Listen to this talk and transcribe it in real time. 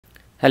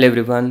Hello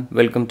everyone,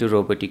 welcome to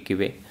Robotic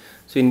QA.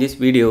 So in this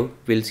video,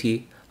 we'll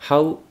see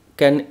how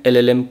can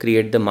LLM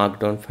create the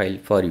Markdown file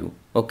for you.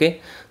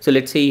 Okay, so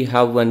let's say you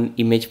have one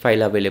image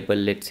file available,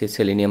 let's say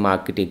Selenium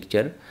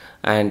architecture,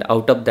 and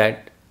out of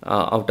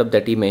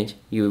that image,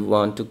 you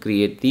want to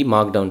create the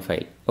Markdown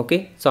file.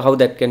 Okay, so how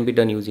that can be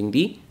done using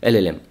the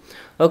LLM.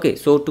 Okay,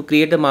 so to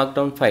create the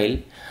Markdown file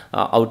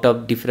out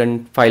of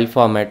different file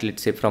format,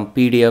 let's say from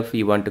PDF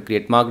you want to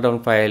create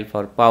Markdown file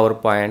for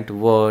PowerPoint,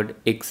 Word,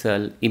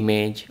 Excel,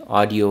 image,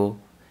 audio,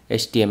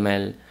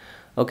 HTML,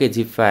 okay,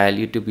 zip file,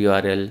 YouTube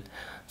URL.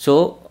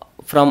 So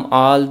from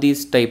all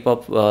these type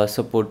of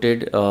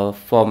supported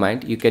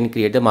format, you can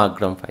create the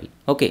Markdown file.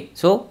 Okay,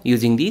 so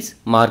using this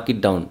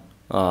MarkitDown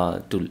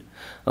tool.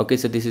 Okay,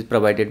 so this is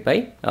provided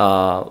by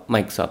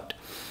Microsoft.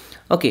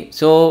 Okay,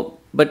 so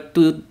but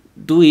to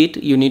do it,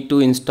 you need to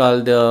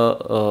install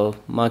the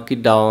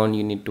MarkitDown,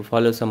 you need to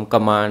follow some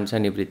commands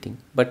and everything.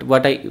 But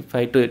if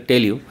I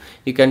tell you,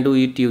 you can do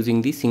it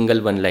using the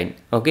single one line.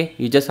 Okay,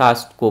 you just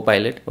ask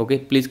Copilot, okay,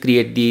 please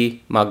create the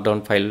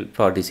Markdown file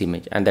for this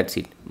image, and that's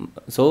it.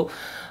 So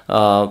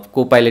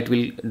Copilot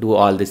will do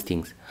all these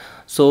things.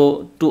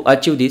 So to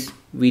achieve this,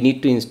 we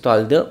need to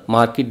install the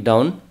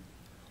MarkitDown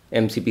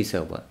MCP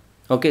server.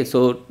 Okay,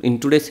 so in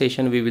today's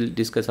session we will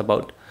discuss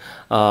about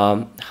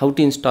how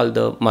to install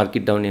the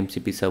MarkitDown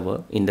MCP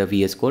server in the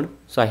VS Code.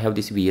 So I have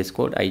this VS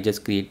Code. I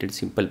just created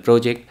simple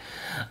project.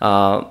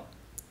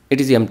 It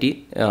is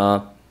empty.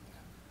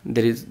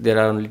 There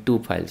are only two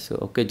files. So,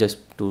 okay, just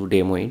to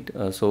demo it.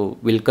 So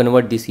we'll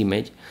convert this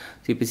image.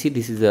 So if you see,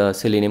 this is a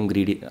Selenium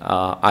grid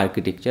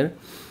architecture.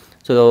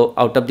 So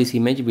out of this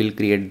image, we'll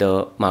create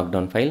the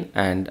Markdown file,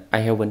 and I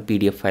have one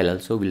PDF file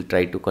also. We'll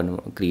try to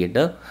create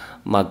the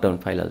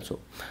Markdown file also.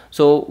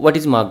 So what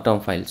is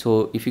Markdown file?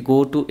 So if you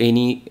go to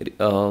any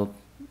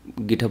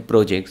GitHub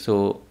project,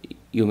 so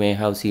you may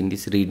have seen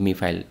this README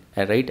file,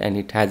 right? And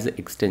it has the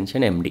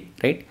extension MD,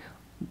 right?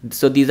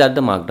 So these are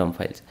the Markdown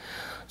files.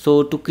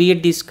 So to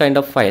create these kind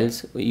of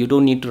files, you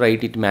don't need to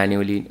write it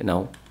manually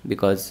now,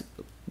 because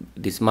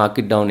this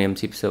MarkitDown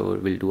MCP server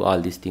will do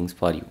all these things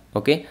for you.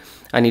 Okay,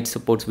 and it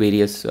supports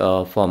various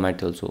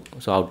format also.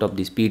 So out of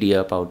this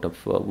PDF, out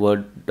of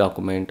Word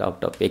document,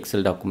 out of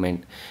Excel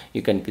document,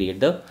 you can create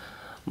the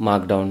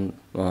Markdown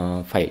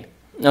file.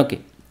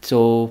 Okay,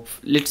 so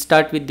let's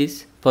start with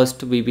this.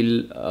 First we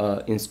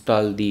will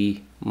install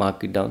the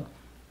MarkitDown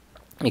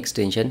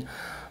extension.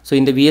 So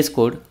in the VS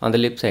Code, on the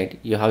left side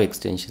you have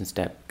extensions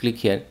tab. Click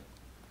here.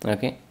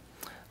 Okay,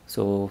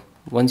 so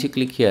once you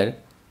click here,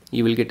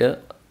 you will get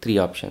three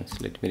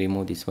options. Let me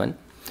remove this one.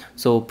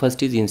 So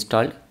first is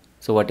installed.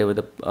 So whatever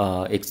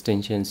the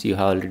extensions you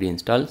have already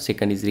installed.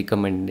 Second is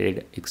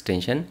recommended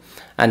extension,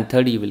 and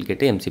third you will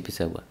get a MCP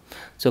server.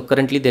 So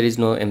currently there is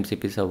no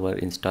MCP server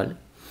installed.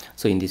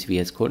 So in this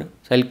VS Code,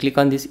 so I'll click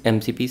on this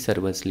MCP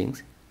servers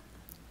links.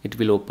 It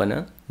will open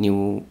a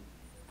new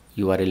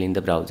URL in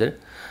the browser,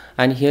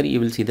 and here you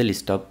will see the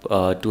list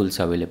of tools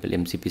available,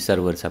 MCP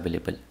servers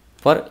available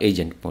for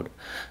agent mode.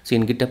 So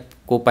in GitHub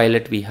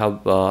Copilot we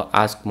have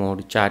ask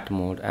mode, chat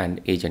mode, and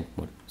agent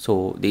mode.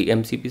 So the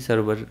MCP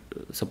server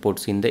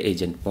supports in the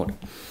agent mode.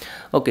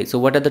 Okay, so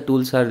what are the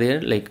tools are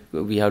there? Like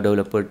we have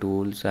developer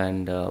tools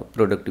and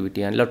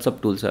productivity, and lots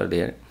of tools are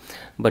there.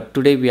 But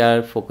today we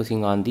are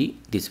focusing on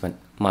this one,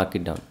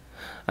 MarkitDown.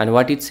 And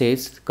what it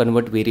says,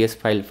 convert various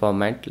file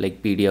format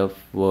like PDF,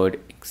 Word,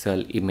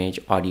 Excel, image,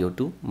 audio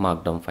to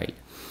Markdown file.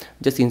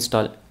 Just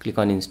install, click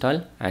on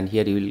install, and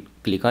here you will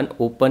click on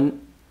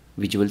open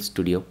Visual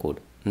Studio Code,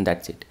 and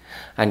that's it,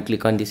 and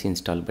click on this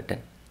install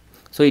button.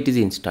 So it is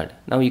installed.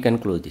 Now you can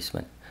close this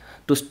one.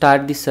 To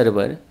start this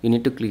server, you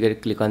need to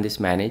click on this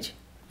manage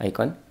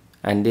icon,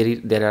 and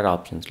there are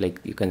options like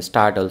you can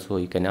start also,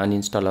 you can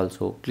uninstall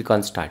also. Click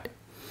on start.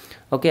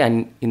 Okay,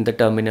 and in the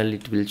terminal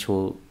it will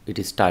show it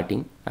is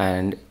starting,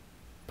 and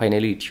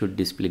finally it should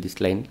display this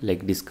line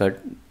like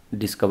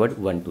discovered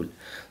one tool.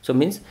 So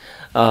means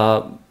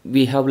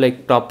we have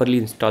like properly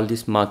installed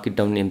this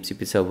MarkitDown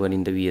MCP server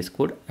in the VS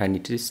Code, and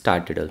it is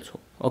started also.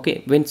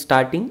 Okay, when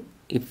starting,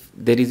 if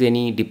there is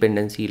any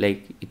dependency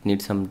like it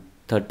needs some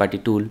third-party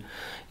tool,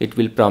 it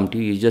will prompt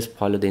you. You just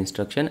follow the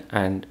instruction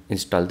and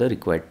install the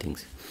required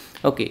things.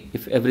 Okay,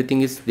 if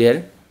everything is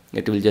there,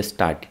 it will just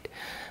start it.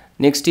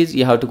 Next is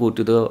you have to go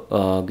to the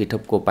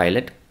GitHub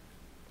Copilot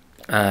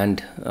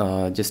and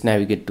just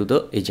navigate to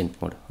the agent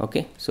mode.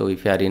 Okay, so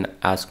if you are in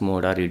ask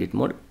mode or edit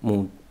mode,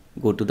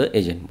 go to the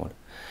agent mode,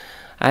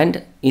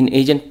 and in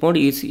agent mode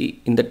is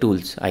in the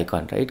tools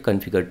icon, right?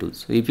 Configure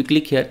tools. So if you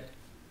click here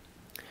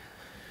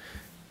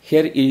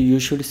you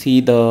should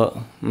see the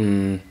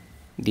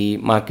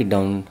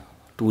MarkitDown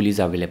tool is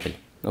available.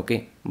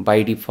 Okay,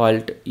 by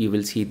default you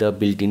will see the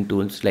built-in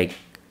tools, like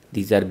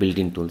these are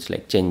built-in tools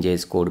like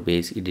changes, code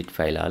base, edit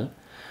file, all.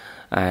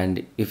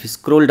 And if you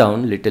scroll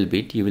down little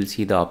bit, you will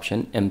see the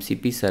option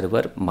MCP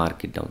server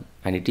MarkitDown,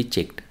 and it is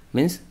checked,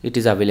 means it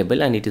is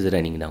available and it is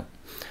running now.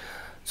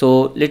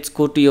 So let's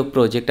go to your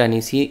project, and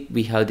you see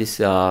we have this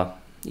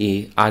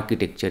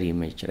architecture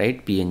image,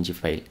 right? PNG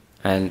file,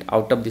 and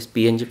out of this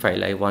PNG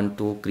file I want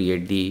to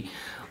create the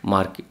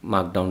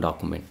markdown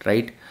document,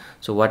 right?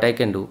 So what I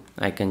can do,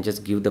 I can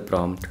just give the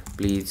prompt,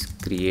 please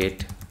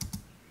create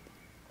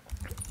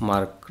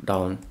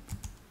markdown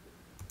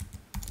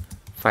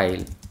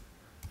file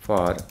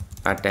for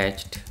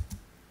attached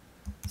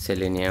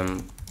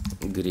Selenium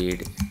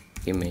grid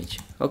image.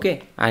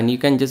 Okay, and you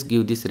can just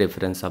give this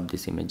reference of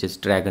this image,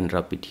 just drag and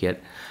drop it here,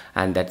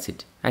 and that's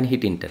it, and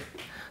hit enter.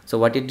 So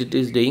what it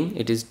is doing,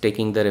 it is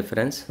taking the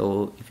reference.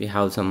 So if you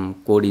have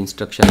some code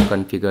instruction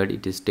configured,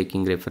 it is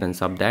taking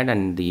reference of that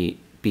and the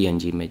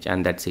PNG image,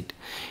 and that's it.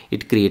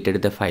 It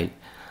created the file,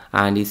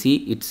 and you see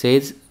it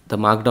says the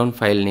markdown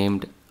file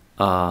named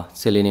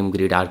Selenium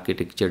grid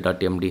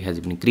architecture.md has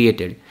been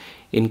created,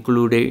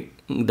 including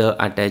the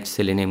attached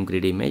Selenium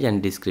grid image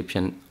and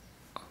description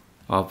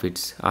of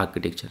its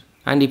architecture.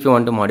 And if you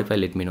want to modify,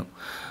 let me know.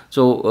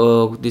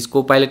 So this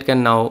Copilot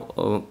can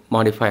now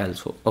modify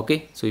also.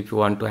 Okay, so if you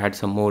want to add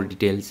some more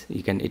details,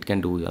 it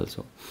can do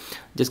also.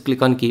 Just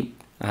click on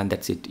keep, and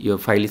that's it, your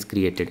file is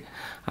created.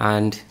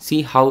 And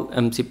see how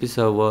MCP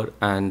server,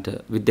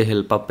 and with the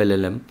help of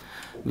LLM,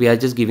 we are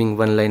just giving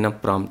one line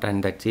of prompt,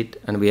 and that's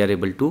it, and we are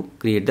able to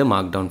create the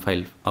markdown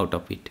file out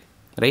of it,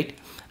 right?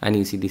 And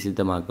you see this is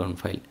the markdown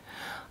file.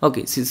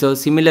 Okay, so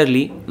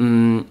similarly,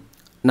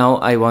 now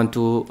I want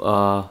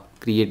to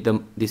create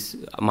this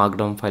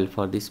markdown file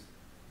for this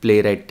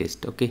playwright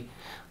test. Okay,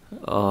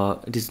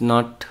 it is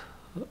not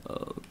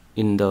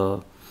in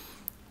the,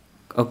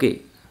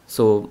 okay,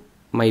 so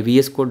my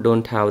VS Code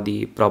don't have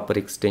the proper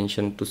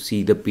extension to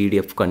see the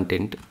PDF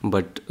content,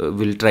 but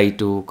we'll try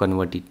to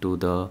convert it to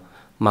the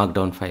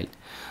markdown file.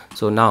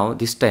 So now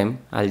this time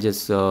I'll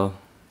just open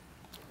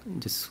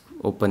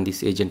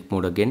this agent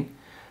mode again,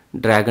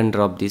 drag and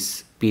drop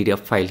this PDF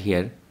file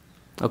here.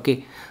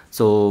 Okay,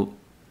 so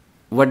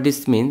what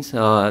this means,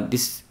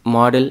 this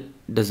model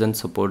doesn't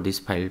support this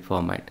file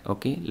format.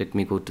 Okay, let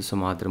me go to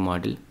some other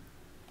model.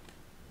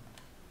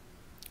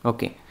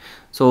 Okay,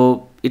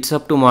 so it's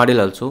up to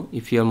model also.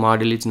 If your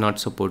model is not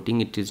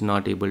supporting, it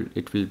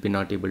will be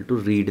not able to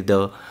read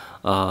the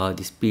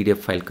this PDF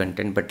file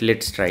content. But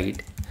let's try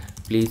it.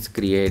 Please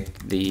create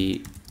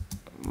the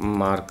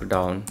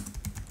markdown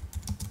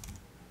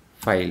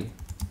file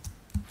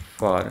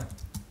for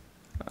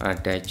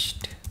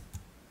attached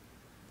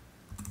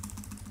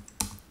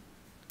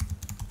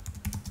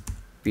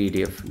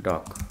PDF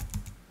doc.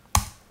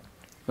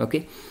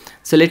 Okay,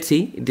 so let's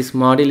see, this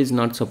model is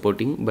not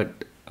supporting,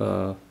 but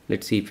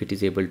let's see if it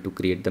is able to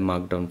create the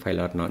markdown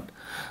file or not.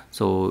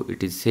 So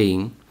it is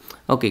saying,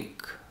 okay,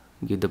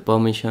 give the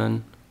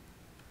permission,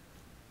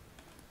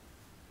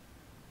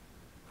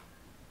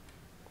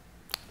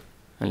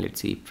 and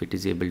let's see if it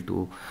is able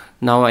to.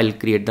 Now I'll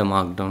create the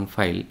markdown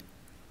file.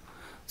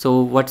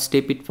 So what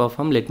step it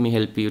perform? Let me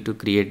help you to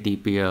create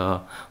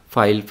the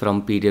file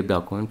from PDF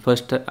document.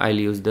 First I'll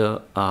use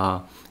the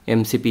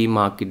MCP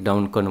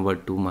MarkitDown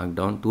convert to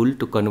markdown tool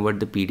to convert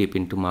the PDF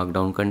into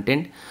markdown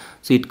content.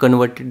 So it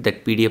converted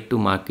that PDF to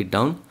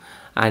markitdown,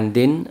 and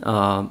then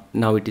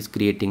now it is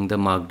creating the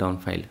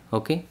markdown file.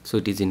 Okay, so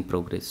it is in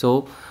progress.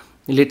 So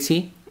let's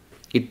see,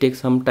 it takes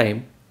some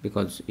time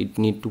because it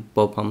need to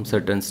perform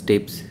certain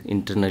steps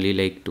internally,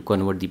 like to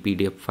convert the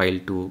PDF file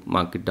to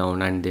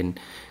markitdown and then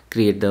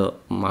create the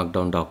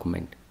markdown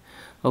document.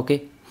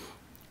 Okay,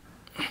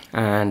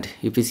 and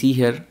if you see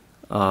here,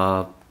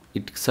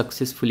 it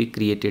successfully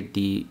created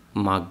the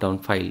markdown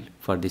file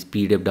for this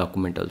PDF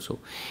document also.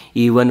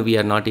 Even we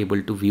are not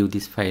able to view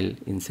this file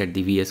inside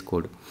the VS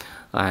Code,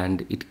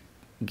 and it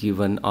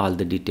given all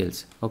the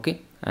details.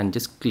 Okay, and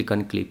just click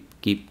on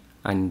keep,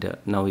 and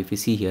now if you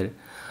see here,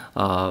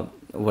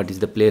 what is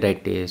the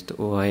playwright test,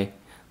 why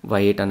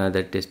yet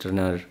another test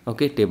runner,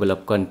 okay, table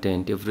of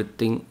content,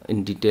 everything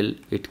in detail,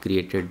 it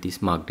created this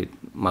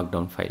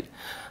markdown file.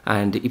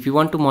 And if you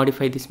want to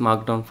modify this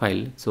markdown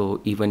file,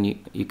 so even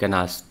you can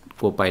ask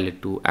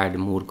Copilot to add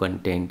more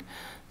content.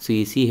 So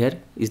you see here,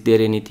 is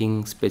there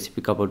anything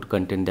specific about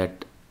content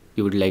that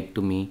you would like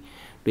me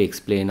to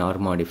explain or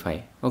modify?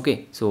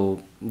 Okay,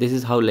 so this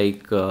is how,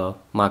 like,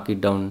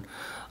 MarkitDown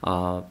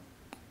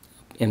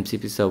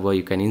MCP server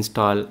you can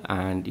install,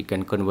 and you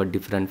can convert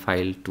different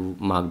file to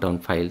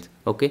markdown files.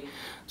 Okay,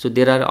 so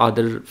there are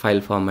other file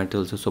format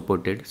also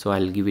supported, so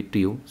I'll give it to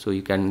you, so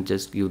you can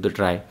just give the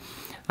try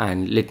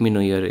and let me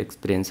know your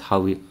experience,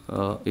 how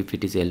if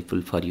it is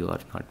helpful for you or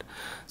not.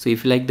 So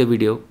if you like the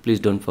video, please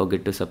don't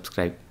forget to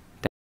subscribe.